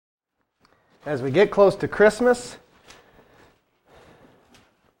as we get close to Christmas,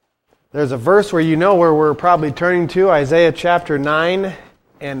 there's a verse where where we're probably turning to, Isaiah chapter 9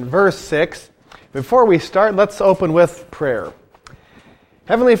 and verse 6. Before we start, let's open with prayer.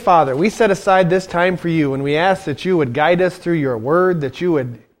 Heavenly Father, we set aside this time for you, and we ask that you would guide us through your word, that you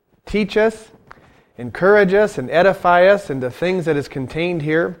would teach us, encourage us, and edify us into things that is contained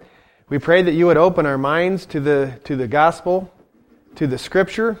here. We pray that you would open our minds to the gospel, to the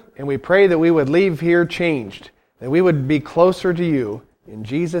scripture, and we pray that we would leave here changed, that we would be closer to you. In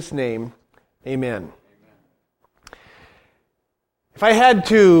Jesus' name, amen. If I had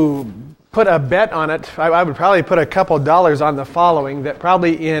to put a bet on it, I would probably put a couple dollars on the following, that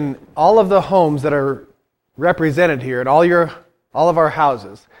probably in all of the homes that are represented here, at all of our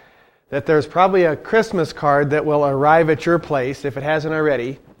houses, that there's probably a Christmas card that will arrive at your place, if it hasn't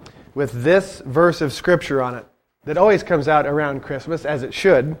already, with this verse of Scripture on it, that always comes out around Christmas, as it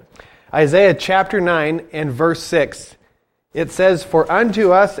should. Isaiah chapter 9 and verse 6. It says, "For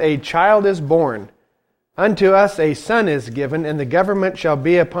unto us a child is born, unto us a son is given, and the government shall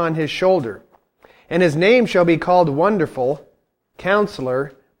be upon his shoulder. And his name shall be called Wonderful,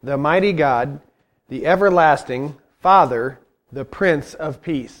 Counselor, the Mighty God, the Everlasting Father, the Prince of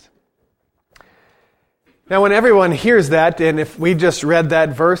Peace." Now, when everyone hears that, and if we just read that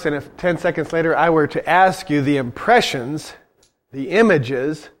verse, and if 10 seconds later I were to ask you the impressions, the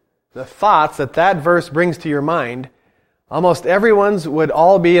images, the thoughts that verse brings to your mind, almost everyone's would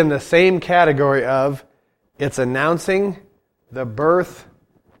all be in the same category of, it's announcing the birth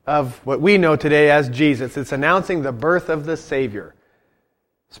of what we know today as Jesus. It's announcing the birth of the Savior.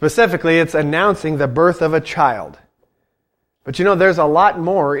 Specifically, it's announcing the birth of a child. But there's a lot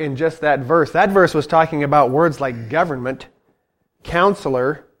more in just that verse. That verse was talking about words like government,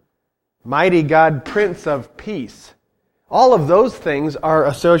 counselor, mighty God, Prince of Peace. All of those things are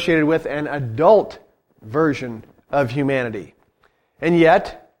associated with an adult version of humanity. And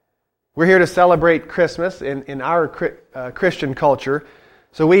yet, we're here to celebrate Christmas in our Christian culture.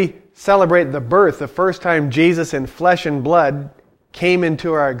 So we celebrate the birth, the first time Jesus in flesh and blood came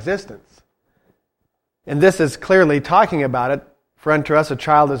into our existence. And this is clearly talking about it. For unto us a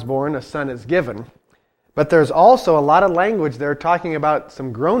child is born, a son is given. But there's also a lot of language there talking about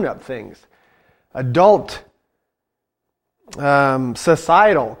some grown-up things. Adult,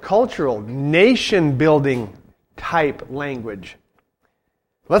 societal, cultural, nation-building type language.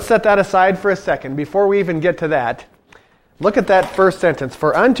 Let's set that aside for a second. Before we even get to that, look at that first sentence.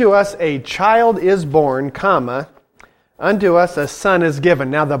 For unto us a child is born, comma, unto us a son is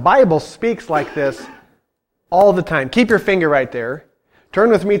given. Now the Bible speaks like this all the time. Keep your finger right there. Turn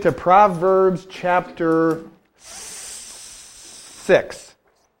with me to Proverbs chapter 6.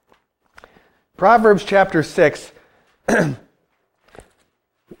 Proverbs chapter 6.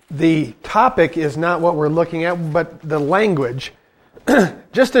 The topic is not what we're looking at, but the language.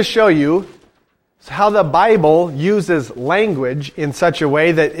 Just to show you how the Bible uses language in such a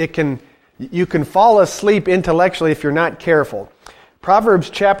way that you can fall asleep intellectually if you're not careful. Proverbs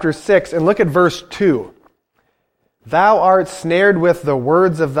chapter 6, and look at verse 2. "Thou art snared with the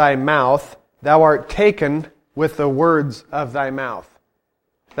words of thy mouth, thou art taken with the words of thy mouth."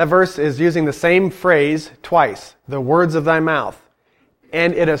 That verse is using the same phrase twice, the words of thy mouth.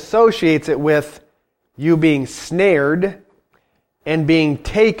 And it associates it with you being snared and being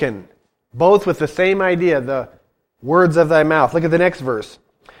taken, both with the same idea, the words of thy mouth. Look at the next verse.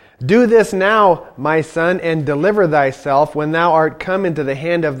 "Do this now, my son, and deliver thyself when thou art come into the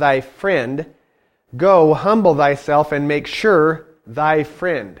hand of thy friend. Go, humble thyself, and make sure thy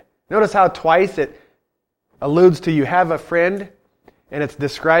friend." Notice how twice it alludes to you have a friend, and it's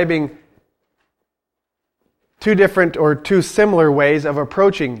describing two different or two similar ways of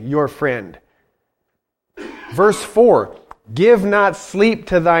approaching your friend. Verse 4, "Give not sleep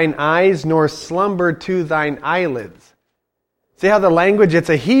to thine eyes, nor slumber to thine eyelids." See how the language, it's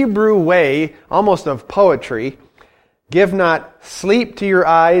a Hebrew way, almost of poetry. "Give not sleep to your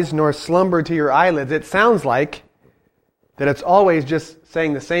eyes, nor slumber to your eyelids." It sounds like that it's always just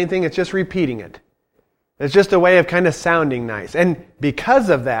saying the same thing, it's just repeating it. It's just a way of kind of sounding nice. And because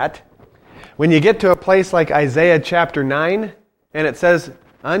of that, when you get to a place like Isaiah chapter 9, and it says,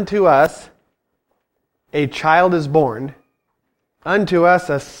 "Unto us a child is born, unto us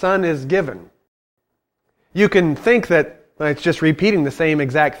a son is given," you can think that it's just repeating the same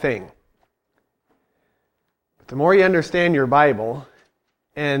exact thing. But the more you understand your Bible,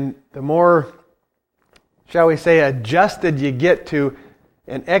 and the more, shall we say, adjusted you get to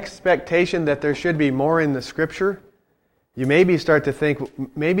an expectation that there should be more in the Scripture, you maybe start to think,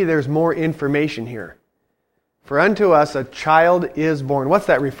 maybe there's more information here. For unto us a child is born. What's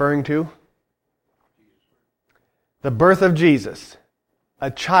that referring to? the birth of Jesus,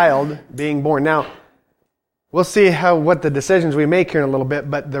 a child being born. Now, we'll see what the decisions we make here in a little bit,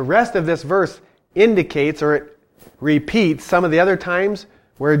 but the rest of this verse indicates or it repeats some of the other times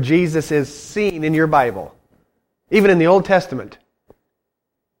where Jesus is seen in your Bible, even in the Old Testament.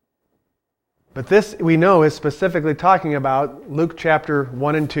 But this, we know, is specifically talking about Luke chapter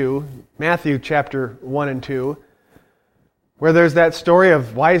 1 and 2, Matthew chapter 1 and 2, where there's that story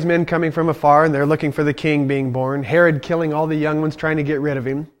of wise men coming from afar and they're looking for the king being born, Herod killing all the young ones trying to get rid of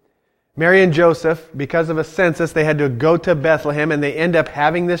him, Mary and Joseph, because of a census, they had to go to Bethlehem and they end up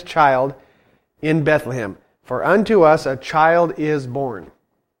having this child in Bethlehem. For unto us a child is born.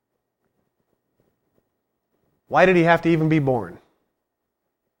 Why did he have to even be born?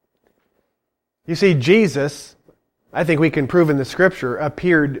 You see, Jesus, I think we can prove in the Scripture,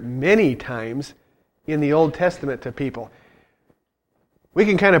 appeared many times in the Old Testament to people. We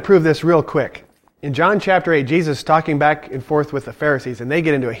can kind of prove this real quick. In John chapter 8, Jesus is talking back and forth with the Pharisees, and they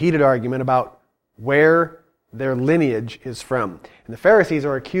get into a heated argument about where their lineage is from. And the Pharisees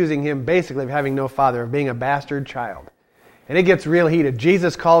are accusing him basically of having no father, of being a bastard child. And it gets real heated.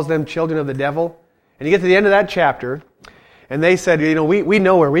 Jesus calls them children of the devil. And you get to the end of that chapter, and they said, we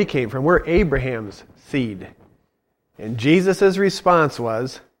know where we came from. We're Abraham's seed. And Jesus' response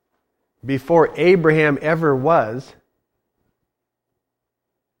was, before Abraham ever was,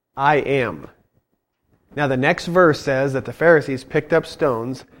 I am. Now the next verse says that the Pharisees picked up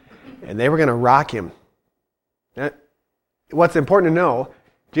stones and they were going to rock him. Now, what's important to know,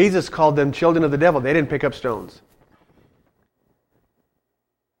 Jesus called them children of the devil. They didn't pick up stones.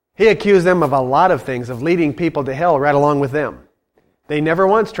 He accused them of a lot of things, of leading people to hell right along with them. They never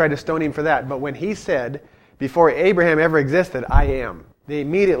once tried to stone him for that. But when he said, before Abraham ever existed, I am, they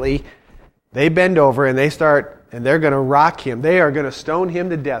bend over and they're going to rock him. They are going to stone him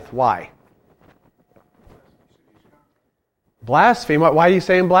to death. Why? Blaspheme. Why are you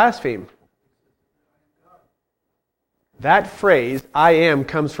saying blaspheme? That phrase, I am,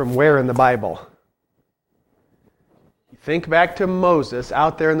 comes from where in the Bible? Think back to Moses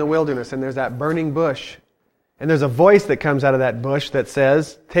out there in the wilderness, and there's that burning bush. And there's a voice that comes out of that bush that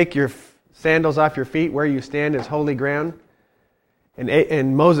says, take your sandals off your feet, where you stand is holy ground.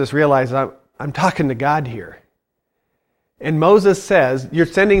 And Moses realizes, I'm talking to God here. And Moses says, you're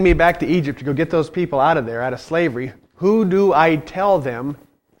sending me back to Egypt to go get those people out of there, out of slavery. Who do I tell them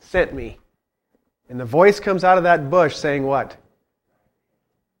sent me? And the voice comes out of that bush saying what?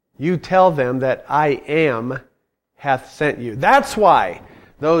 You tell them that I am hath sent you. That's why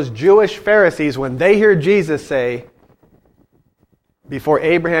those Jewish Pharisees, when they hear Jesus say, before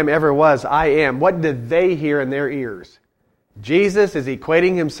Abraham ever was, I am, what did they hear in their ears? Jesus is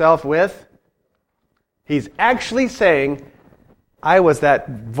equating himself with, he's actually saying, I was that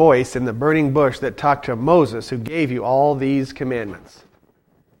voice in the burning bush that talked to Moses who gave you all these commandments.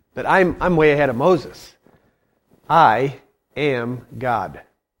 That I'm way ahead of Moses. I am God.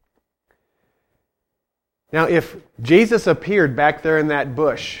 Now, if Jesus appeared back there in that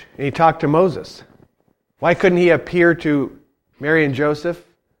bush and he talked to Moses, why couldn't he appear to Mary and Joseph,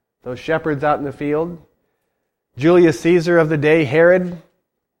 those shepherds out in the field? Julius Caesar of the day, Herod?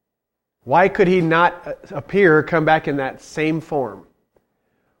 Why could he not come back in that same form?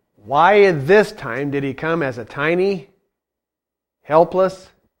 Why at this time did he come as a tiny, helpless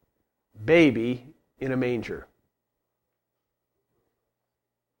baby in a manger?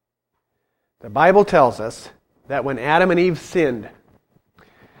 The Bible tells us that when Adam and Eve sinned,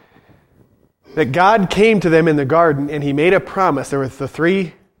 that God came to them in the garden and he made a promise. There were the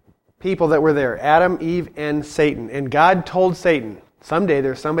three people that were there, Adam, Eve, and Satan. And God told Satan, someday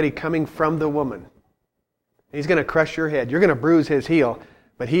there's somebody coming from the woman. He's going to crush your head. You're going to bruise his heel,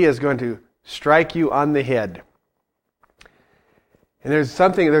 but he is going to strike you on the head. And there's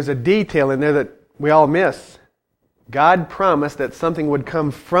a detail in there that we all miss. God promised that something would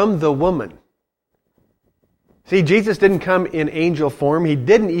come from the woman. See, Jesus didn't come in angel form. He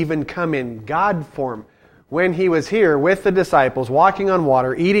didn't even come in God form. When he was here with the disciples, walking on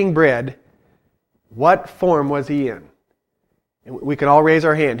water, eating bread, what form was he in? And we can all raise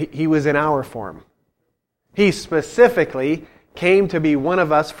our hand. He was in our form. He specifically came to be one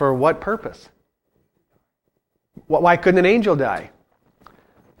of us for what purpose? Why couldn't an angel die?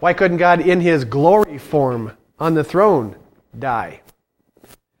 Why couldn't God in his glory form on the throne die?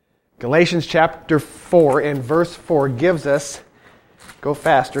 Galatians chapter 4 and verse 4 gives us, go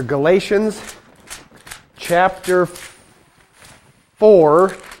faster, Galatians chapter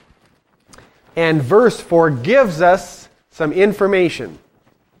 4 and verse 4 gives us some information.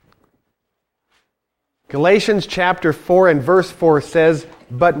 Galatians chapter 4 and verse 4 says,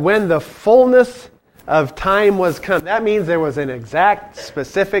 but when the fullness of time was come. That means there was an exact,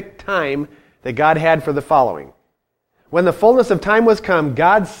 specific time that God had for the following. When the fullness of time was come,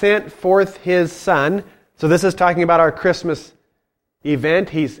 God sent forth His Son. So this is talking about our Christmas event.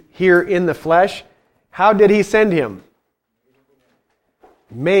 He's here in the flesh. How did He send Him?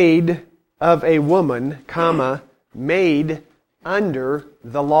 Made of a woman, comma, made under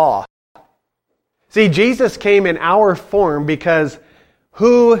the law. See, Jesus came in our form because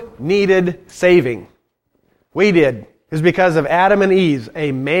who needed saving? We did. It was because of Adam and Eve,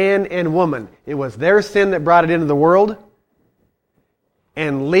 a man and woman. It was their sin that brought it into the world.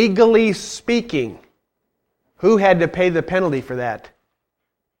 And legally speaking, who had to pay the penalty for that?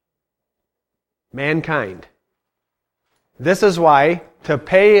 Mankind. This is why, to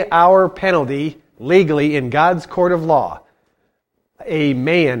pay our penalty legally in God's court of law, a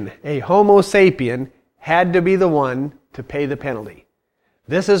man, a Homo sapien, had to be the one to pay the penalty.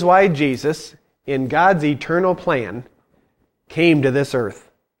 This is why Jesus, in God's eternal plan, came to this earth.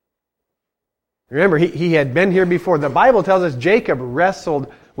 Remember, he had been here before. The Bible tells us Jacob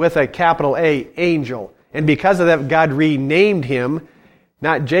wrestled with a capital A, angel. And because of that, God renamed him,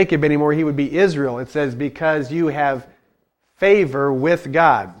 not Jacob anymore, he would be Israel. It says, because you have favor with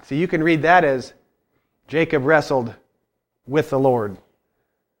God. So you can read that as Jacob wrestled with the Lord.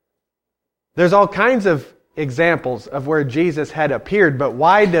 There's all kinds of examples of where Jesus had appeared, but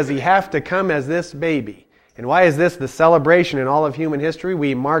why does He have to come as this baby? And why is this the celebration in all of human history?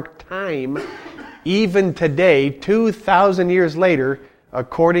 We mark time, even today, 2,000 years later,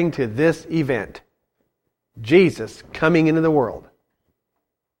 according to this event. Jesus coming into the world.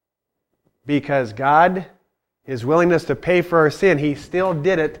 Because God, His willingness to pay for our sin, He still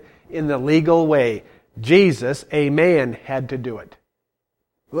did it in the legal way. Jesus, a man, had to do it.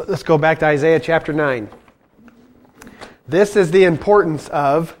 Let's go back to Isaiah chapter 9. This is the importance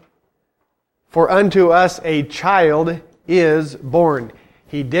of, for unto us a child is born.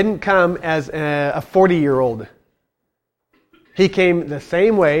 He didn't come as a 40-year-old. He came the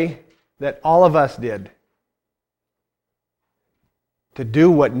same way that all of us did. To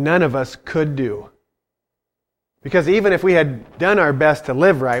do what none of us could do. Because even if we had done our best to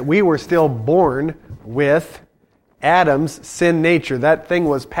live right, we were still born with Adam's sin nature. That thing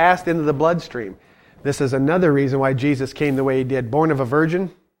was passed into the bloodstream. This is another reason why Jesus came the way He did. Born of a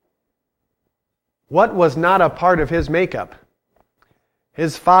virgin. What was not a part of His makeup?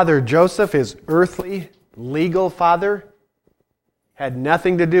 His father Joseph, his earthly, legal father, had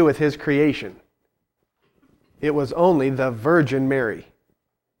nothing to do with his creation. It was only the Virgin Mary.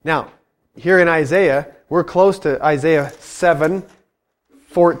 Now, here in Isaiah, we're close to Isaiah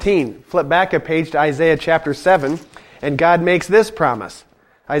 7:14. Flip back a page to Isaiah chapter 7, and God makes this promise.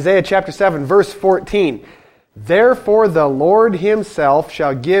 Isaiah chapter 7, verse 14. Therefore the Lord Himself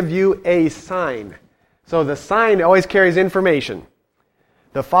shall give you a sign. So the sign always carries information.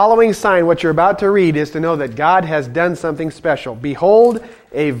 The following sign, what you're about to read, is to know that God has done something special. Behold,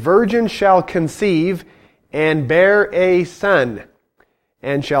 a virgin shall conceive and bear a son,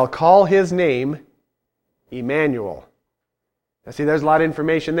 and shall call his name Emmanuel. Now see, there's a lot of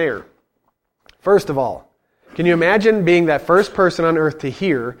information there. First of all, can you imagine being that first person on earth to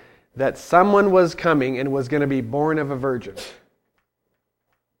hear that someone was coming and was going to be born of a virgin?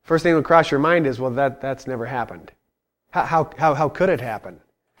 First thing that would cross your mind is, well, that's never happened. How could it happen?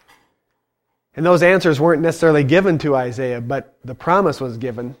 And those answers weren't necessarily given to Isaiah, but the promise was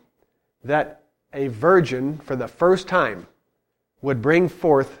given that a virgin, for the first time, would bring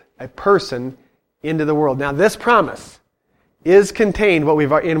forth a person into the world. Now, this promise is contained where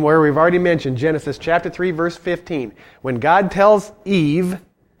we've already mentioned, Genesis chapter 3, verse 15. When God tells Eve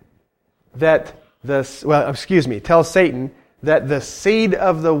that tells Satan that the seed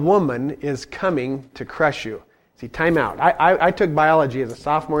of the woman is coming to crush you. See, time out. I took biology as a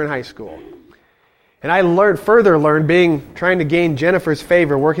sophomore in high school. And I further learned, trying to gain Jennifer's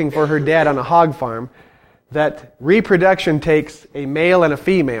favor, working for her dad on a hog farm, that reproduction takes a male and a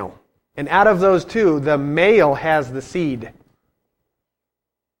female. And out of those two, the male has the seed.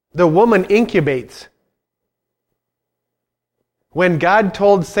 The woman incubates. When God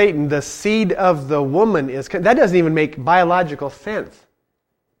told Satan the seed of the woman is... That doesn't even make biological sense.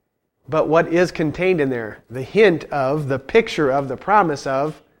 But what is contained in there? The hint of, the picture of, the promise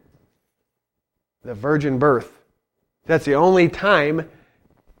of the virgin birth. That's the only time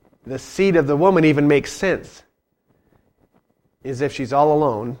the seed of the woman even makes sense. Is if she's all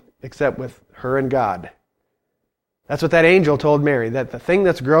alone, except with her and God. That's what that angel told Mary, that the thing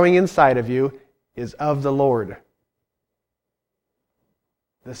that's growing inside of you is of the Lord.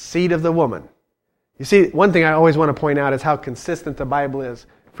 The seed of the woman. You see, one thing I always want to point out is how consistent the Bible is.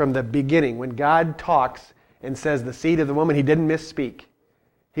 from the beginning. When God talks and says the seed of the woman, He didn't misspeak.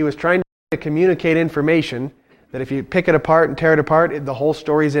 He was trying to communicate information that if you pick it apart and tear it apart, the whole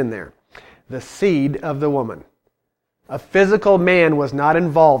story's in there. The seed of the woman. A physical man was not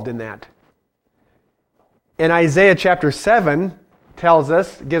involved in that. And Isaiah chapter 7 tells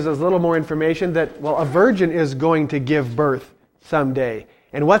us, gives us a little more information that, well, a virgin is going to give birth someday.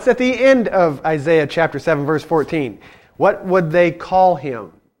 And what's at the end of Isaiah chapter 7, verse 14? What would they call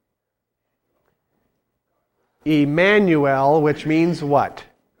him? Emmanuel, which means what?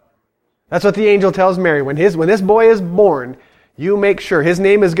 That's what the angel tells Mary. When this boy is born, you make sure his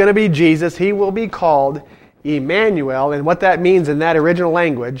name is going to be Jesus. He will be called Emmanuel. And what that means in that original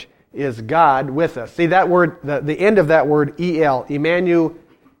language is God with us. See that word, the end of that word, El, Emmanuel.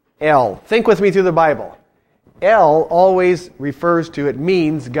 Think with me through the Bible. El always refers to, it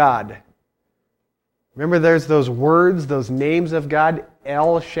means God. Remember there's those words, those names of God,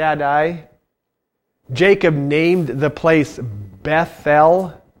 El Shaddai. Jacob named the place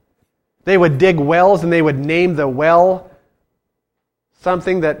Bethel. They would dig wells and they would name the well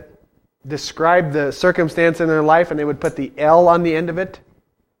something that described the circumstance in their life, and they would put the El on the end of it.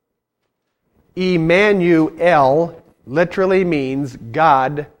 Emmanuel literally means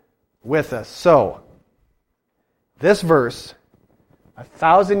God with us. So, this verse,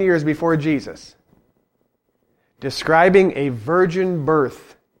 1,000 years before Jesus, describing a virgin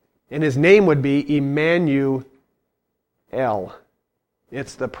birth, and his name would be Emmanuel.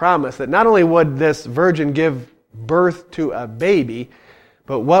 It's the promise that not only would this virgin give birth to a baby,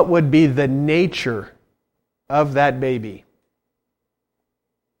 but what would be the nature of that baby?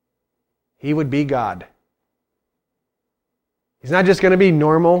 He would be God. He's not just going to be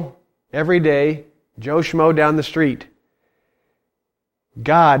normal, everyday, Joe Schmo down the street.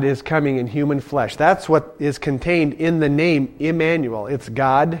 God is coming in human flesh. That's what is contained in the name Emmanuel. It's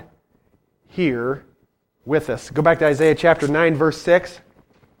God here with us. Go back to Isaiah chapter 9, verse 6.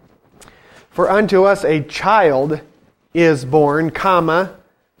 For unto us a child is born, comma,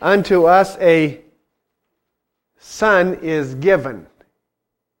 unto us a son is given.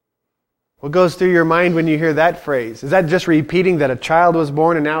 What goes through your mind when you hear that phrase? Is that just repeating that a child was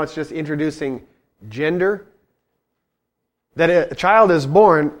born and now it's just introducing gender? That a child is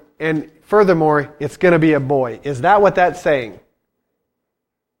born and furthermore, it's going to be a boy. Is that what that's saying?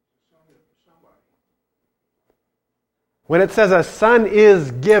 When it says a son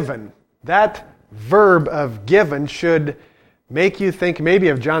is given, that verb of given should make you think maybe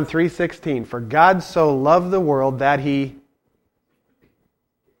of John 3:16. For God so loved the world that He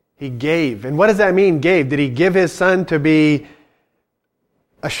gave. And what does that mean, gave? Did He give His Son to be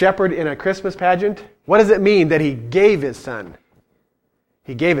a shepherd in a Christmas pageant? What does it mean that He gave His Son?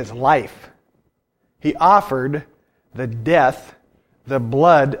 He gave His life. He offered the death, the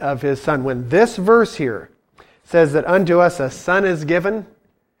blood of His Son. When this verse here says that unto us a son is given,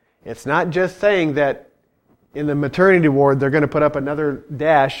 it's not just saying that in the maternity ward they're going to put up another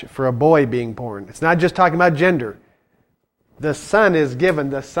dash for a boy being born. It's not just talking about gender. The Son is given.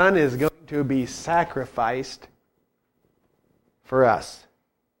 The Son is going to be sacrificed for us.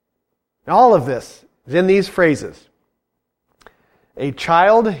 All of this is in these phrases. A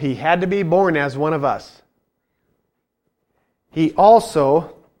child, He had to be born as one of us. He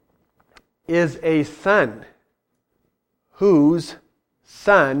also is a son. Whose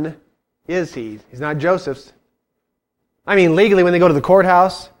son is He? He's not Joseph's. I mean, legally when they go to the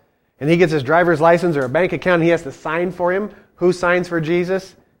courthouse and he gets his driver's license or a bank account and he has to sign for him, who signs for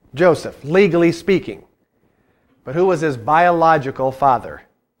Jesus? Joseph, legally speaking. But who was his biological father?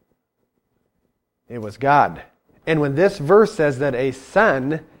 It was God. And when this verse says that a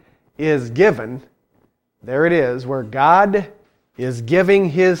son is given, there it is, where God is giving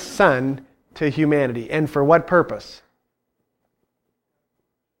His Son to humanity. And for what purpose?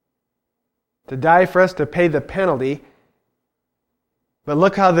 To die for us, to pay the penalty. But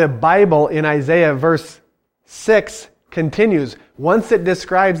look how the Bible in Isaiah verse 6 continues. Once it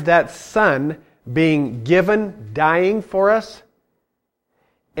describes that Son being given, dying for us,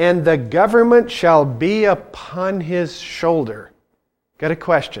 and the government shall be upon His shoulder. Got a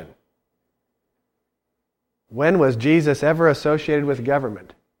question. When was Jesus ever associated with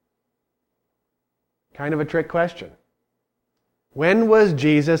government? Kind of a trick question. When was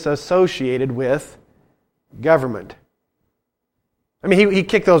Jesus associated with government? I mean, he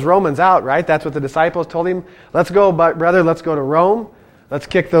kicked those Romans out, right? That's what the disciples told him. Let's go, brother, let's go to Rome. Let's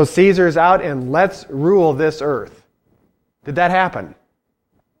kick those Caesars out and let's rule this earth. Did that happen?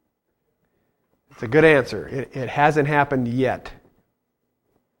 It's a good answer. It hasn't happened yet.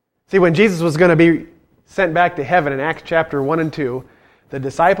 See, when Jesus was going to be sent back to heaven in Acts chapter 1 and 2, The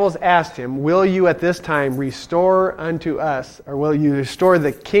disciples asked him, will you at this time restore unto us, or will you restore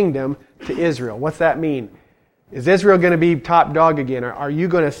the kingdom to Israel? What's that mean? Is Israel going to be top dog again? Or are you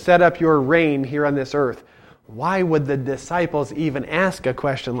going to set up your reign here on this earth? Why would the disciples even ask a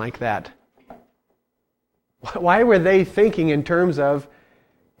question like that? Why were they thinking in terms of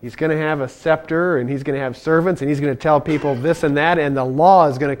he's going to have a scepter and he's going to have servants and he's going to tell people this and that and the law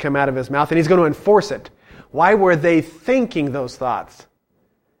is going to come out of his mouth and he's going to enforce it? Why were they thinking those thoughts?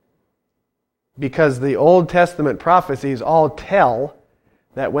 Because the Old Testament prophecies all tell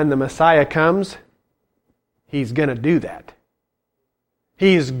that when the Messiah comes, he's going to do that.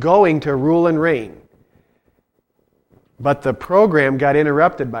 He's going to rule and reign. But the program got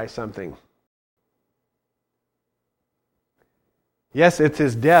interrupted by something. Yes, it's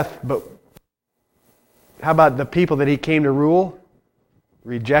his death, but how about the people that he came to rule?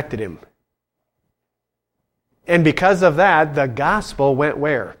 Rejected him. And because of that, the gospel went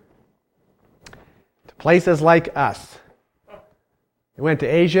where? To places like us. It went to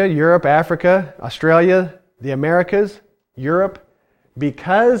Asia, Europe, Africa, Australia, the Americas, Europe.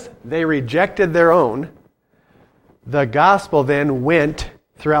 Because they rejected their own, the gospel then went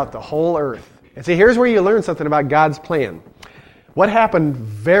throughout the whole earth. And see, here's where you learn something about God's plan. What happened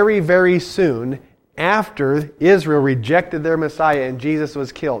very, very soon after Israel rejected their Messiah and Jesus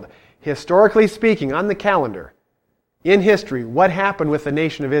was killed? Historically speaking, on the calendar, in history, what happened with the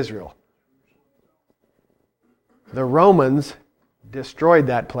nation of Israel? The Romans destroyed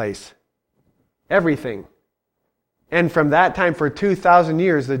that place. Everything. And from that time, for 2,000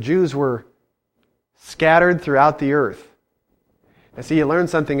 years, the Jews were scattered throughout the earth. And see, you learn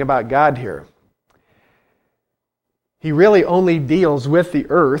something about God here. He really only deals with the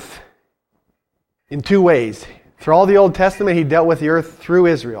earth in two ways. Through all the Old Testament, he dealt with the earth through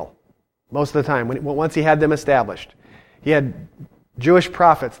Israel most of the time, once he had them established. He had Jewish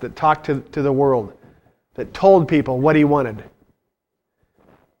prophets that talked to the world, that told people what he wanted.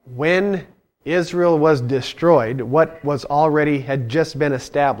 When Israel was destroyed, what was already had just been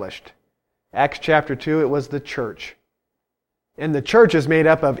established. Acts chapter 2, it was the church. And the church is made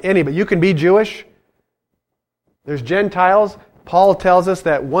up of anybody. You can be Jewish. There's Gentiles. Paul tells us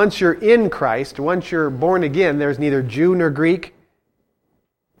that once you're in Christ, once you're born again, there's neither Jew nor Greek,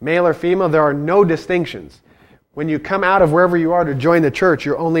 male or female. There are no distinctions. When you come out of wherever you are to join the church,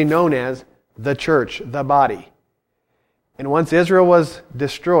 you're only known as the church, the body. And once Israel was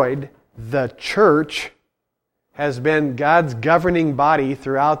destroyed, the church has been God's governing body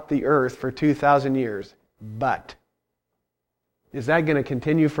throughout the earth for 2,000 years. But is that going to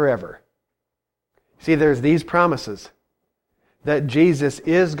continue forever? See, there's these promises that Jesus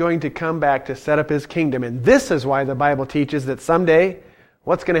is going to come back to set up his kingdom. And this is why the Bible teaches that someday,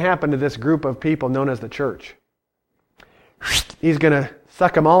 what's going to happen to this group of people known as the church? He's going to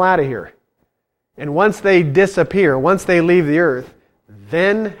suck them all out of here. And once they disappear, once they leave the earth,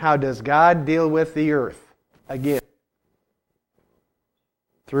 then how does God deal with the earth? Again,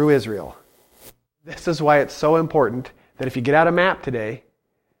 through Israel. This is why it's so important that if you get out a map today,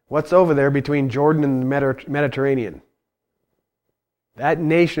 what's over there between Jordan and the Mediterranean? That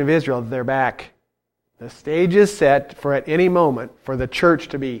nation of Israel, they're back. The stage is set for at any moment for the church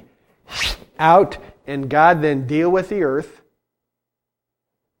to be out and God then deal with the earth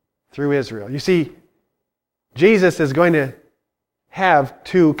through Israel. You see, Jesus is going to have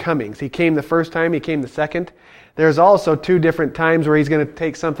two comings. He came the first time, he came the second. There's also two different times where he's going to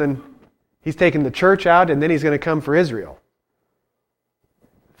take something, he's taking the church out and then he's going to come for Israel.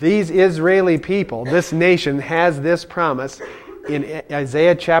 These Israeli people, this nation has this promise in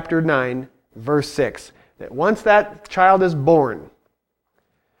Isaiah chapter 9, verse 6, that once that child is born,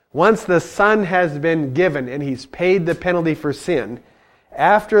 once the Son has been given and he's paid the penalty for sin,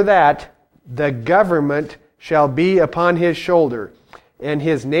 after that the government shall be upon his shoulder, and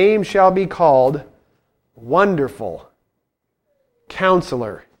his name shall be called Wonderful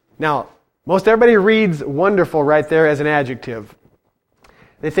Counselor. Now, most everybody reads wonderful right there as an adjective.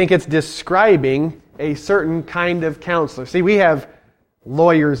 They think it's describing a certain kind of counselor. See, we have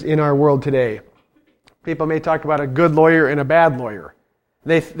lawyers in our world today. People may talk about a good lawyer and a bad lawyer.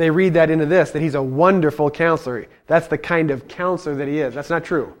 They read that into this, that he's a wonderful counselor. That's the kind of counselor that he is. That's not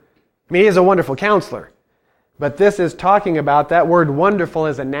true. I mean, he is a wonderful counselor. But this is talking about that word wonderful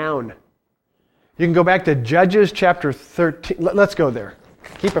as a noun. You can go back to Judges chapter 13. Let's go there.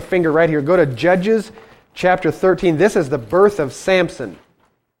 Keep a finger right here. Go to Judges chapter 13. This is the birth of Samson.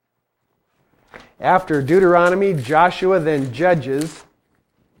 After Deuteronomy, Joshua, then Judges,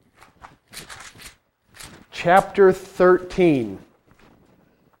 chapter 13.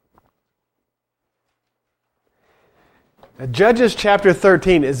 Judges chapter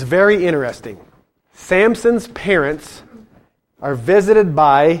 13 is very interesting. Samson's parents are visited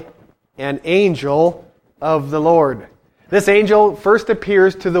by an angel of the Lord. This angel first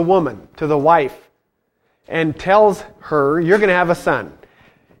appears to the woman, to the wife, and tells her, you're going to have a son.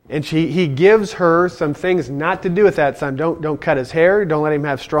 And he gives her some things not to do with that son. Don't cut his hair. Don't let him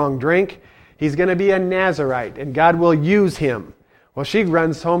have strong drink. He's going to be a Nazirite, and God will use him. Well, she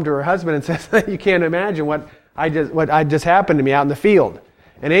runs home to her husband and says, you can't imagine what just happened to me out in the field.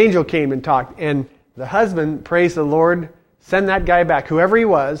 An angel came and talked, and the husband praised the Lord, send that guy back, whoever he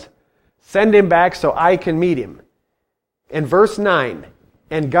was, send him back so I can meet him. In verse 9,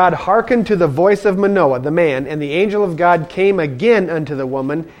 and God hearkened to the voice of Manoah, the man, and the angel of God came again unto the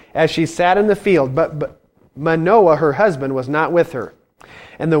woman as she sat in the field. But Manoah, her husband, was not with her.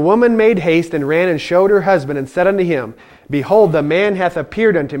 And the woman made haste and ran and showed her husband and said unto him, Behold, the man hath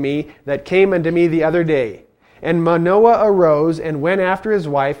appeared unto me that came unto me the other day. And Manoah arose and went after his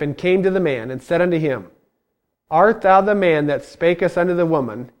wife and came to the man and said unto him, Art thou the man that spakest unto the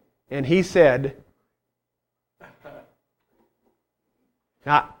woman? And he said,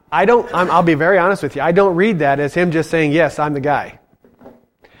 Now, I'll be very honest with you, I don't read that as him just saying, yes, I'm the guy.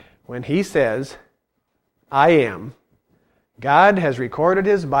 When he says, I am, God has recorded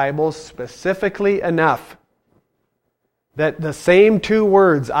His Bible specifically enough that the same two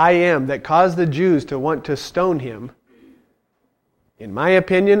words, I am, that caused the Jews to want to stone him, in my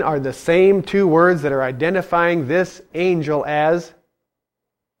opinion, are the same two words that are identifying this angel as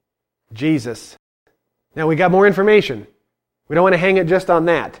Jesus. Now, we got more information. We don't want to hang it just on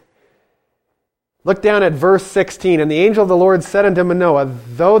that. Look down at verse 16. And the angel of the Lord said unto Manoah,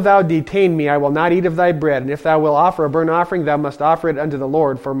 Though thou detain me, I will not eat of thy bread. And if thou wilt offer a burnt offering, thou must offer it unto the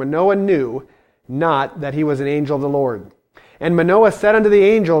Lord. For Manoah knew not that he was an angel of the Lord. And Manoah said unto the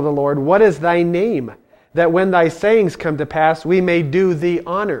angel of the Lord, What is thy name? That when thy sayings come to pass, we may do thee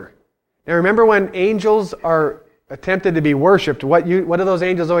honor. Now remember, when angels are attempted to be worshipped, what do those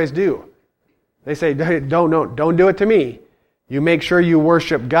angels always do? They say, don't do it to me. You make sure you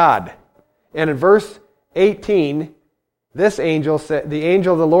worship God. And in verse 18, this angel said, the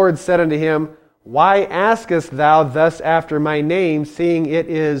angel of the Lord said unto him, Why askest thou thus after my name, seeing it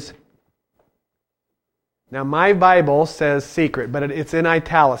is... Now my Bible says secret, but it's in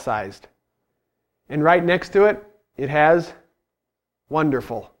italicized. And right next to it, it has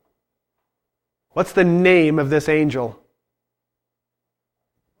wonderful. What's the name of this angel?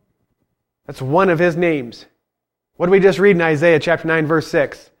 That's one of his names. What did we just read in Isaiah chapter 9, verse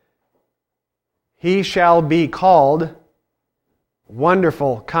 6? He shall be called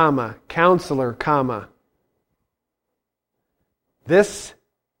Wonderful, Counselor, This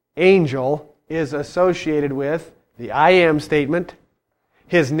angel is associated with the I am statement.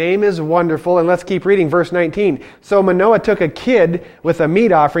 His name is Wonderful. And let's keep reading verse 19. So Manoah took a kid with a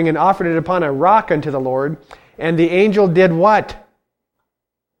meat offering and offered it upon a rock unto the Lord. And the angel did what?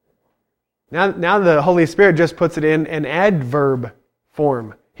 Now the Holy Spirit just puts it in an adverb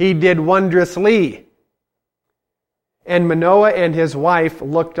form. He did wondrously. And Manoah and his wife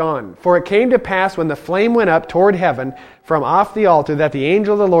looked on. For it came to pass when the flame went up toward heaven from off the altar that the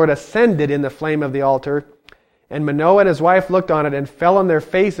angel of the Lord ascended in the flame of the altar. And Manoah and his wife looked on it and fell on their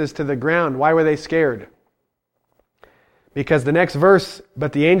faces to the ground. Why were they scared? Because the next verse,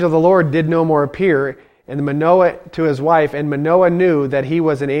 But the angel of the Lord did no more appear, and Manoah to his wife, and Manoah knew that he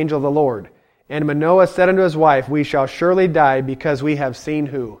was an angel of the Lord. And Manoah said unto his wife, We shall surely die, because we have seen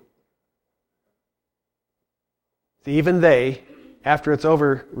who? See, even they, after it's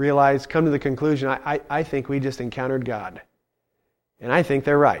over, realize, come to the conclusion, I think we just encountered God. And I think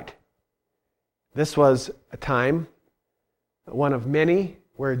they're right. This was a time, one of many,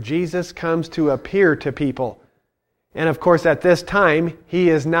 where Jesus comes to appear to people. And of course, at this time, He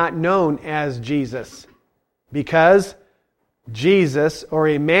is not known as Jesus, because Jesus, or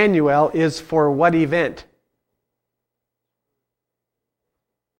Emmanuel, is for what event?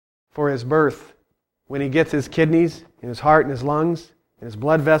 For His birth. When He gets His kidneys, and His heart, and His lungs, and His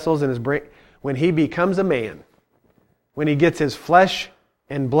blood vessels, and His brain. When He becomes a man. When He gets His flesh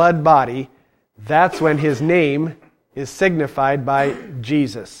and blood body, that's when His name is signified by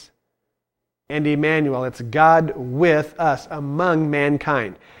Jesus. And Emmanuel, it's God with us, among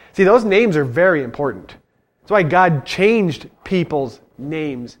mankind. See, those names are very important. That's why God changed people's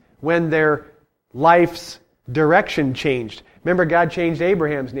names when their life's direction changed. Remember, God changed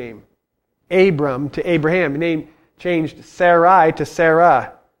Abraham's name. Abram to Abraham. He changed Sarai to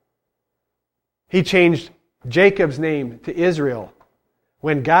Sarah. He changed Jacob's name to Israel.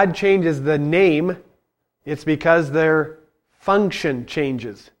 When God changes the name, it's because their function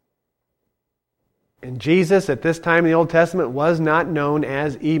changes. And Jesus at this time in the Old Testament was not known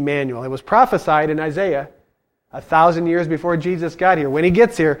as Emmanuel. It was prophesied in Isaiah 1,000 years before Jesus got here. When he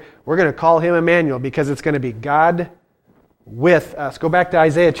gets here, we're going to call him Emmanuel because it's going to be God with us. Go back to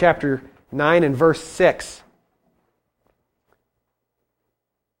Isaiah chapter 9 and verse 6.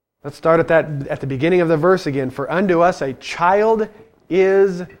 Let's start at the beginning of the verse again. For unto us a child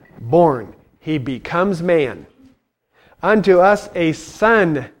is born. He becomes man. Unto us a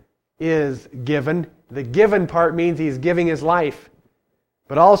son is given. The given part means he's giving his life.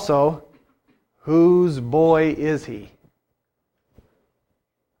 But also, whose boy is he?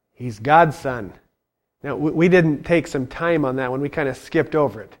 He's God's son. Now, we didn't take some time on that one. We kind of skipped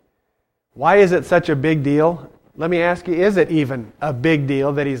over it. Why is it such a big deal? Let me ask you, is it even a big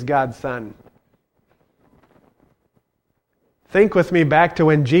deal that he's God's son? Think with me back to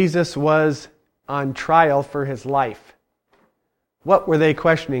when Jesus was on trial for his life. What were they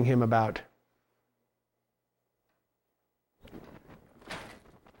questioning him about?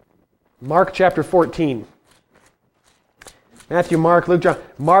 Mark chapter 14. Matthew, Mark, Luke, John.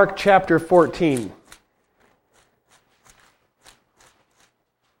 Mark chapter 14.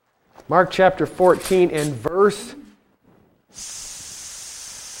 Mark chapter 14 and verse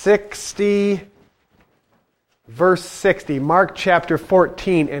 60. Verse 60. Mark chapter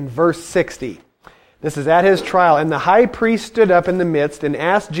 14 and verse 60. This is at his trial. And the high priest stood up in the midst and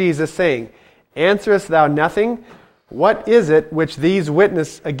asked Jesus, saying, Answerest thou nothing? What is it which these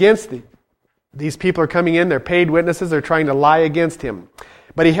witness against thee? These people are coming in, they're paid witnesses, they're trying to lie against him.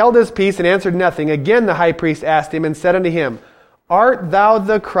 But he held his peace and answered nothing. Again the high priest asked him and said unto him, Art thou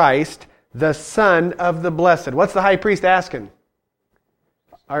the Christ, the Son of the Blessed? What's the high priest asking?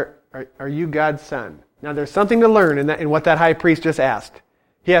 Are you God's son? Now there's something to learn in what that high priest just asked.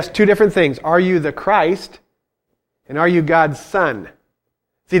 He asked two different things. Are you the Christ? And are you God's son?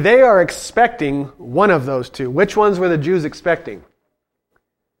 See, they are expecting one of those two. Which ones were the Jews expecting?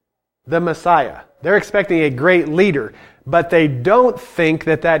 The Messiah. They're expecting a great leader. But they don't think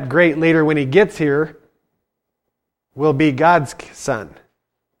that that great leader, when he gets here, will be God's son.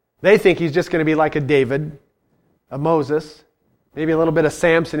 They think he's just going to be like a David, a Moses, maybe a little bit of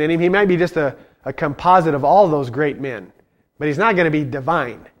Samson in him. He might be just a composite of all those great men. But he's not going to be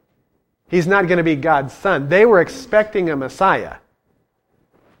divine. He's not going to be God's son. They were expecting a Messiah.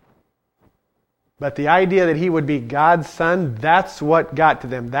 But the idea that he would be God's son, that's what got to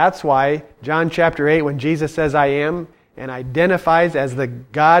them. That's why John chapter 8, when Jesus says, I am, and identifies as the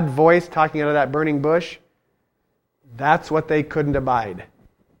God voice talking out of that burning bush, that's what they couldn't abide.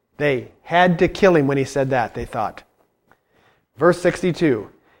 They had to kill him when he said that, they thought. Verse 62,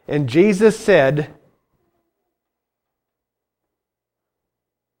 And Jesus said,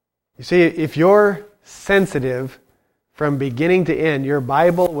 you see, if you're sensitive from beginning to end, your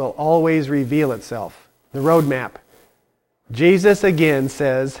Bible will always reveal itself. The roadmap. Jesus again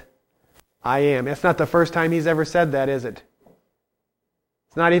says, I am. It's not the first time he's ever said that, is it?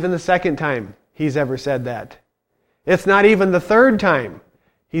 It's not even the second time he's ever said that. It's not even the third time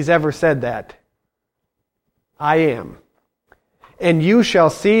he's ever said that. I am. And you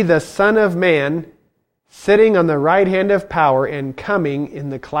shall see the Son of Man sitting on the right hand of power and coming in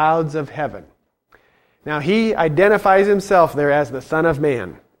the clouds of heaven. Now he identifies himself there as the Son of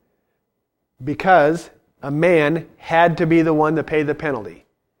Man because a man had to be the one to pay the penalty.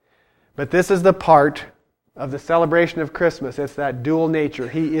 But this is the part of the celebration of Christmas. It's that dual nature.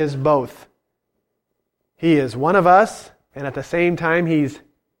 He is both. He is one of us, and at the same time he's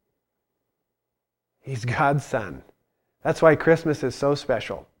God's Son. That's why Christmas is so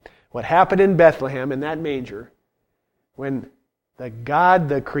special. What happened in Bethlehem, in that manger, when the God,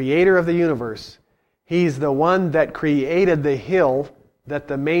 the creator of the universe, he's the one that created the hill that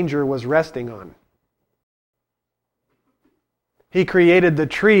the manger was resting on. He created the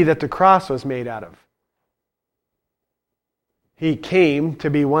tree that the cross was made out of. He came to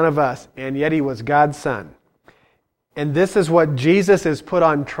be one of us, and yet he was God's Son. And this is what Jesus is put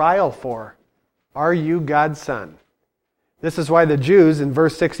on trial for. Are you God's Son? This is why the Jews, in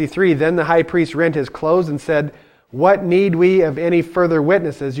verse 63, Then the high priest rent his clothes and said, What need we of any further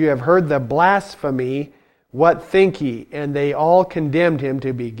witnesses? You have heard the blasphemy. What think ye? And they all condemned him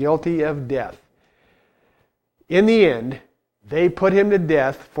to be guilty of death. In the end, they put him to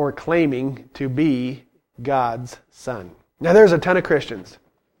death for claiming to be God's Son. Now there's a ton of Christians.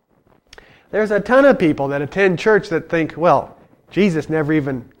 There's a ton of people that attend church that think, well, Jesus never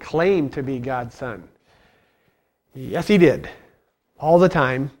even claimed to be God's Son. Yes, he did. All the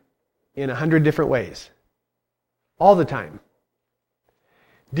time, in 100 different ways. All the time.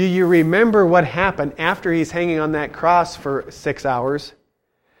 Do you remember what happened after he's hanging on that cross for 6 hours?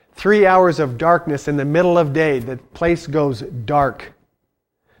 3 hours of darkness in the middle of day, the place goes dark.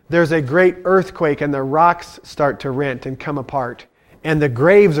 There's a great earthquake and the rocks start to rent and come apart. And the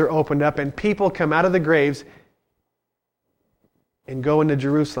graves are opened up and people come out of the graves and go into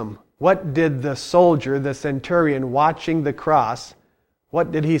Jerusalem. What did the soldier, the centurion, watching the cross,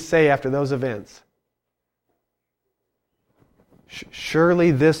 what did he say after those events?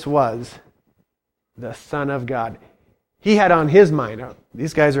 Surely this was the Son of God. He had on his mind,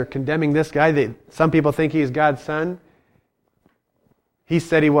 these guys are condemning this guy. Some people think he's God's son. He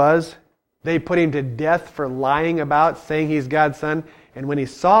said he was. They put him to death for lying about, saying he's God's son. And when he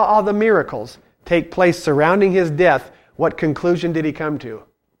saw all the miracles take place surrounding his death, what conclusion did he come to?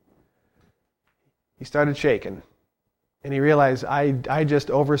 He started shaking. And he realized, I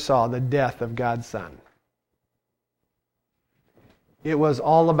just oversaw the death of God's son. It was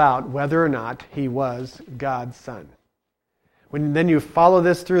all about whether or not he was God's son. Then you follow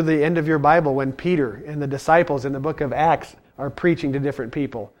this through the end of your Bible, when Peter and the disciples in the book of Acts are preaching to different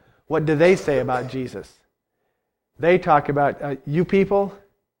people. What do they say about Jesus? They talk about, you people,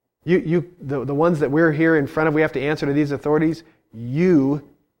 the ones that we're here in front of, we have to answer to these authorities, you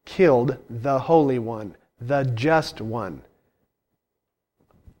killed the Holy One, the Just One.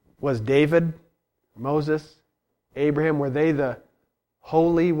 Was David, Moses, Abraham, were they the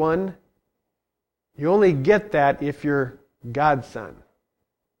Holy One? You only get that if you're God's son.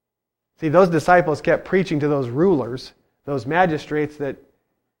 See, those disciples kept preaching to those rulers, those magistrates, that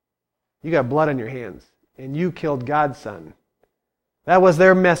you got blood on your hands and you killed God's son. That was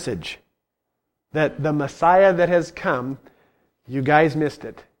their message. That the Messiah that has come, you guys missed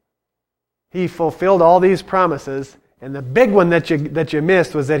it. He fulfilled all these promises, and the big one that you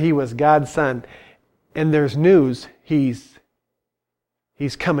missed was that he was God's son. And there's news, he's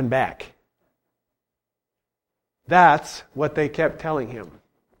coming back. That's what they kept telling him.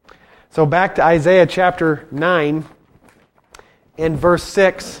 So back to Isaiah chapter 9 and verse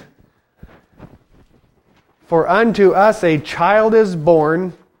 6. For unto us a child is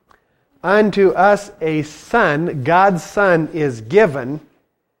born, unto us a son, God's son, is given,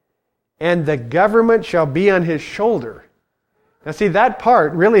 and the government shall be on his shoulder. Now see, that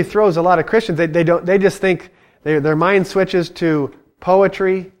part really throws a lot of Christians. They just think their mind switches to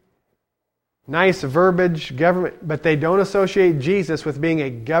poetry, nice verbiage, government, but they don't associate Jesus with being a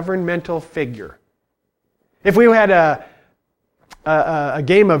governmental figure. If we had a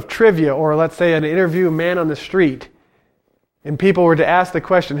game of trivia, or let's say an interview man on the street, and people were to ask the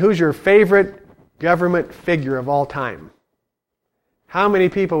question, who's your favorite government figure of all time? How many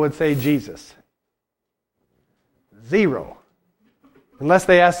people would say Jesus? 0. Unless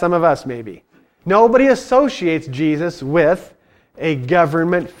they ask some of us, maybe. Nobody associates Jesus with a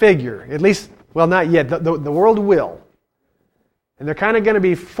government figure. At least, well, not yet. The world will. And they're kind of going to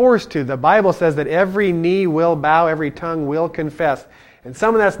be forced to. The Bible says that every knee will bow, every tongue will confess. And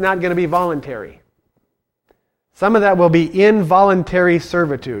some of that's not going to be voluntary. Some of that will be involuntary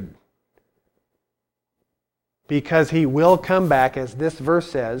servitude. Because he will come back, as this verse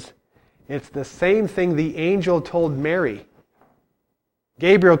says. It's the same thing the angel told Mary.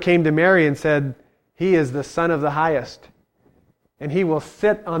 Gabriel came to Mary and said, he is the Son of the Highest. And he will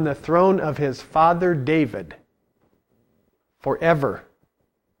sit on the throne of his father David forever.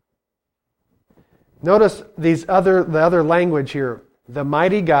 Notice the other language here. The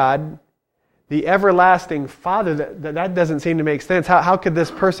mighty God, the everlasting Father. That doesn't seem to make sense. How could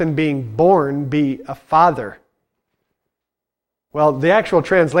this person being born be a father? Well, the actual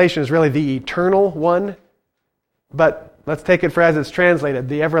translation is really the eternal one. But let's take it for as it's translated.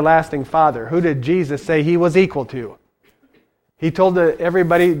 The everlasting Father. Who did Jesus say he was equal to? He told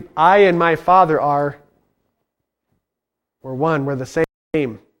everybody, I and my Father we're one, we're the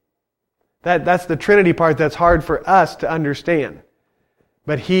same. That's the Trinity part that's hard for us to understand.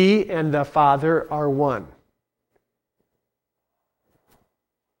 But he and the Father are one.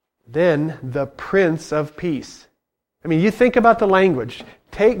 Then the Prince of Peace. I mean, you think about the language.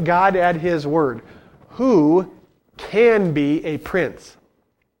 Take God at his word. Who can be a prince?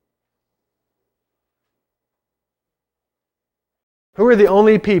 Who are the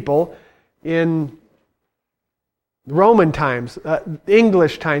only people in Roman times,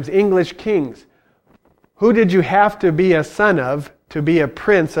 English times, English kings? Who did you have to be a son of to be a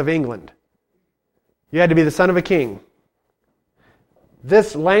prince of England? You had to be the son of a king.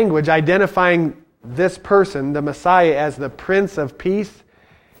 This language identifying this person, the Messiah, as the Prince of Peace,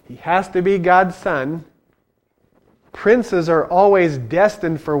 he has to be God's son. Princes are always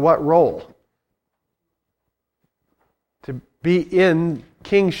destined for what role? To be in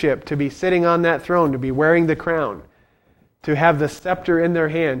kingship, to be sitting on that throne, to be wearing the crown. to have the scepter in their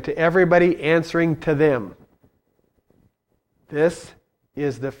hand, to everybody answering to them. This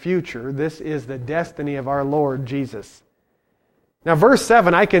is the future. This is the destiny of our Lord Jesus. Now, verse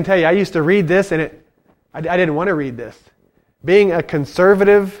 7, I can tell you, I used to read this, and I didn't want to read this. Being a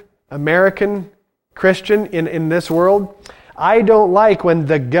conservative American Christian in this world, I don't like when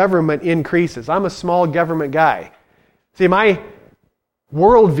the government increases. I'm a small government guy. See, my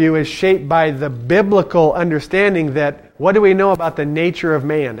worldview is shaped by the biblical understanding that what do we know about the nature of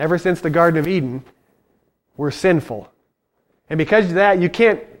man? Ever since the Garden of Eden, we're sinful. And because of that, you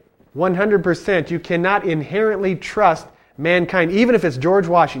can't 100%, you cannot inherently trust mankind, even if it's George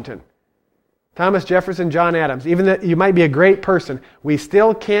Washington, Thomas Jefferson, John Adams, even that you might be a great person, we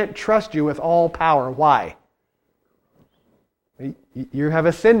still can't trust you with all power. Why? You have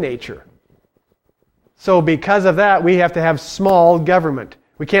a sin nature. So because of that, we have to have small government.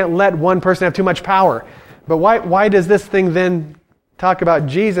 We can't let one person have too much power. But why does this thing then talk about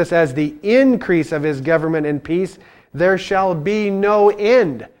Jesus as the increase of His government and peace? There shall be no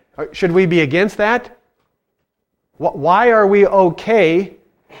end. Should we be against that? Why are we okay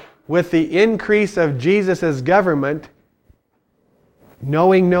with the increase of Jesus' government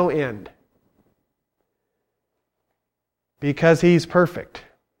knowing no end? Because He's perfect.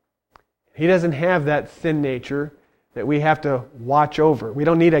 He doesn't have that sin nature that we have to watch over. We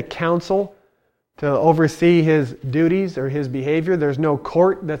don't need a council to oversee His duties or His behavior. There's no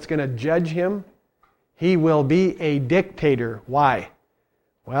court that's going to judge Him. He will be a dictator. Why?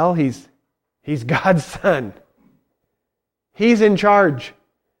 Well, He's God's Son. He's in charge.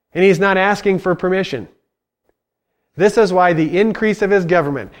 And He's not asking for permission. This is why the increase of His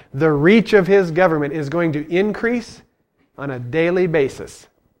government, the reach of His government is going to increase on a daily basis.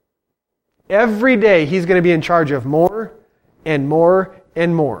 Every day He's going to be in charge of more and more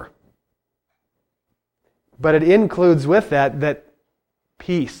and more. But it includes with that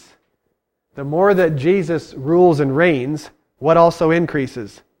peace. The more that Jesus rules and reigns, what also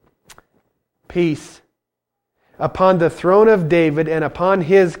increases? Peace. Upon the throne of David and upon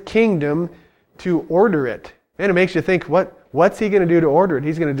His kingdom to order it. And it makes you think, what's He going to do to order it?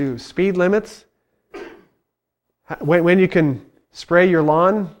 He's going to do speed limits? When you can spray your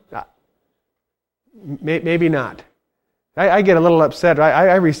lawn? Maybe not. I get a little upset.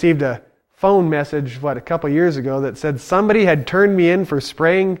 I received a phone message, a couple years ago that said somebody had turned me in for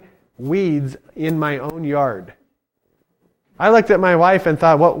spraying weeds in my own yard. I looked at my wife and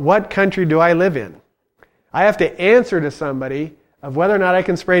thought, what country do I live in? I have to answer to somebody of whether or not I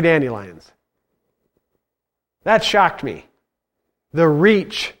can spray dandelions. That shocked me. The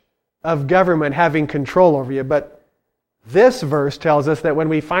reach of government having control over you. But this verse tells us that when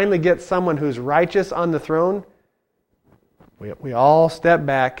we finally get someone who's righteous on the throne, we all step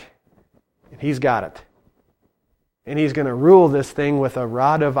back and He's got it. And He's going to rule this thing with a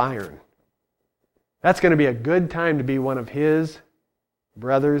rod of iron. That's going to be a good time to be one of His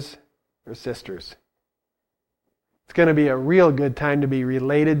brothers or sisters. It's going to be a real good time to be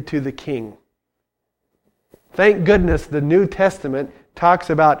related to the King. Thank goodness the New Testament talks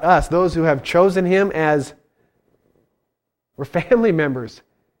about us, those who have chosen Him as we're family members.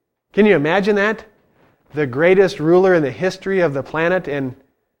 Can you imagine that? The greatest ruler in the history of the planet, and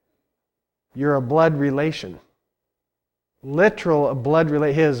you're a blood relation. Literal blood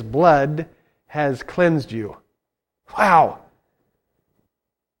relation. His blood has cleansed you. Wow!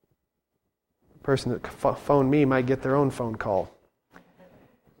 The person that phoned me might get their own phone call.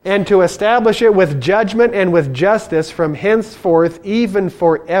 And to establish it with judgment and with justice from henceforth, even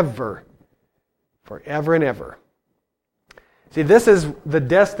forever. Forever and ever. See, this is the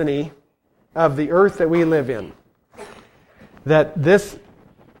destiny of the earth that we live in. That this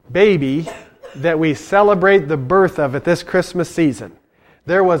baby that we celebrate the birth of at this Christmas season,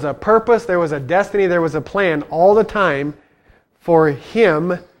 there was a purpose, there was a destiny, there was a plan all the time for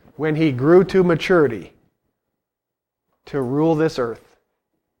Him when He grew to maturity to rule this earth,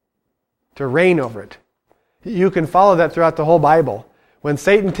 to reign over it. You can follow that throughout the whole Bible. When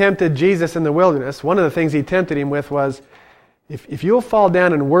Satan tempted Jesus in the wilderness, one of the things he tempted Him with was, if you'll fall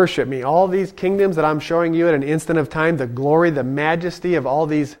down and worship me, all these kingdoms that I'm showing you at an instant of time, the glory, the majesty of all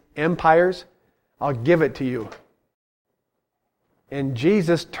these empires, I'll give it to you. And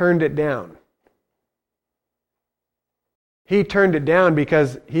Jesus turned it down. He turned it down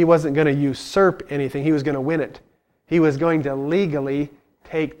because He wasn't going to usurp anything. He was going to win it. He was going to legally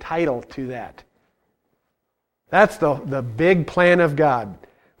take title to that. That's the big plan of God.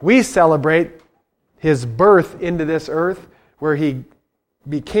 We celebrate His birth into this earth where He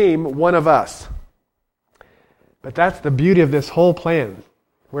became one of us. But that's the beauty of this whole plan,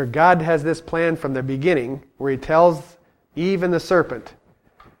 where God has this plan from the beginning, where He tells Eve and the serpent,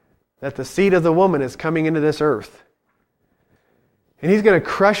 that the seed of the woman is coming into this earth. And he's going to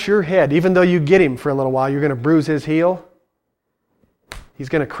crush your head. Even though you get him for a little while, you're going to bruise his heel. He's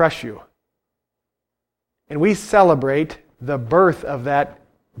going to crush you. And we celebrate the birth of that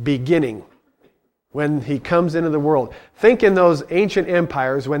beginning when he comes into the world. Think in those ancient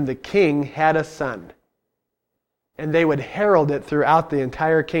empires when the king had a son. And they would herald it throughout the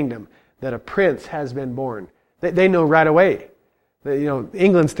entire kingdom that a prince has been born. They know right away.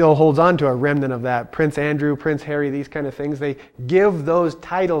 England still holds on to a remnant of that. Prince Andrew, Prince Harry, these kind of things. They give those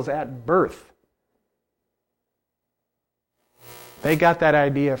titles at birth. They got that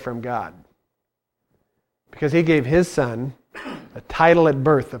idea from God. Because he gave his son a title at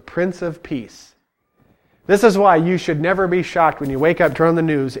birth, the Prince of Peace. This is why you should never be shocked when you wake up, turn on the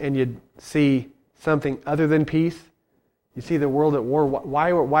news, and you see something other than peace. You see the world at war. Why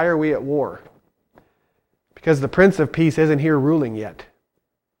are we at war? Because the Prince of Peace isn't here ruling yet.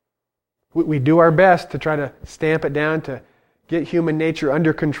 We do our best to try to stamp it down, to get human nature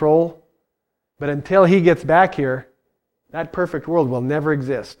under control. But until he gets back here, that perfect world will never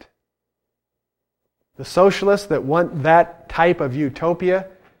exist. The socialists that want that type of utopia,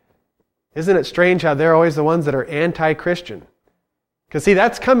 isn't it strange how they're always the ones that are anti-Christian? Because see,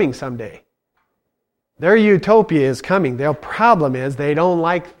 that's coming someday. Their utopia is coming. Their problem is they don't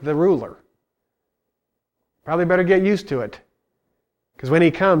like the ruler. Probably better get used to it. Because when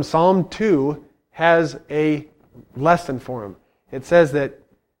he comes, Psalm 2 has a lesson for him. It says that,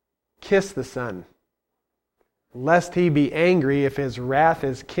 kiss the Son, lest he be angry if his wrath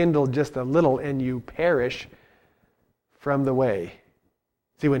is kindled just a little and you perish from the way.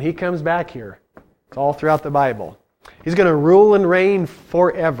 See, when he comes back here, it's all throughout the Bible. He's going to rule and reign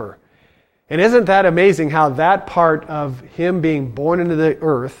forever. And isn't that amazing how that part of him being born into the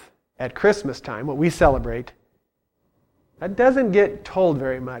earth at Christmas time, what we celebrate, that doesn't get told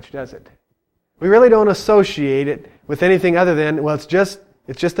very much, does it? We really don't associate it with anything other than, well, it's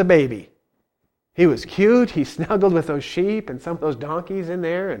just a baby. He was cute, he snuggled with those sheep and some of those donkeys in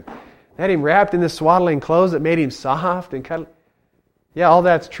there, and had him wrapped in this swaddling clothes that made him soft and cuddly. Yeah, all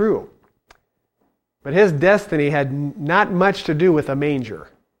that's true. But his destiny had not much to do with a manger.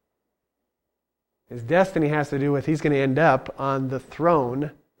 His destiny has to do with he's going to end up on the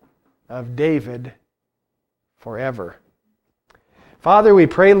throne of David forever. Father, we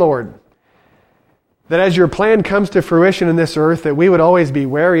pray, Lord, that as your plan comes to fruition in this earth, that we would always be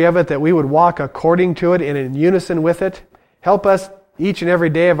wary of it, that we would walk according to it and in unison with it. Help us each and every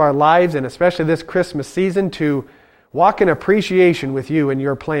day of our lives, and especially this Christmas season, to walk in appreciation with you and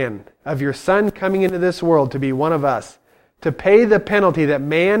your plan of your Son coming into this world to be one of us, to pay the penalty that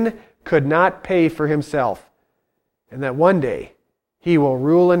man could not pay for himself, and that one day he will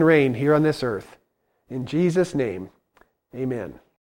rule and reign here on this earth. In Jesus' name, amen.